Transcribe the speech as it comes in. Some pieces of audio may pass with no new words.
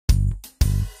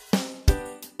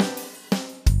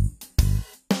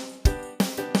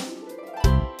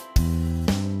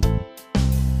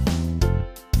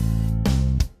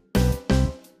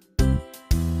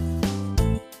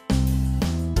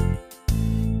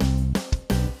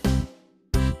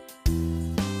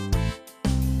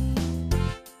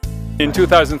In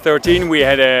 2013 we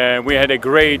had a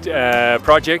great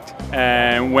project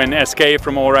when SK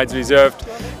from All Rights Reserved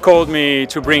called me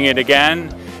to bring it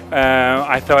again.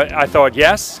 I thought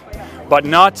yes, but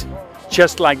not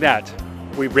just like that.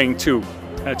 We bring two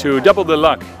to double the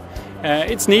luck.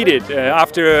 It's needed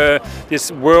after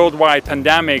this worldwide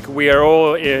pandemic. We are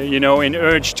all, in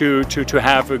urge to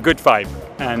have a good vibe,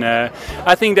 and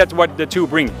I think that's what the two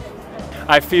bring.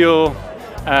 I feel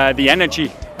the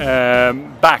energy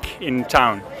back in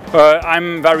town.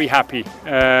 I'm very happy.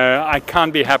 I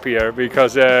can't be happier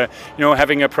because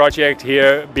having a project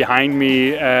here behind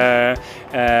me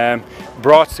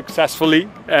brought successfully,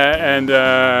 and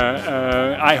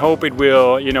I hope it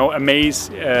will amaze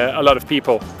a lot of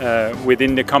people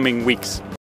within the coming weeks.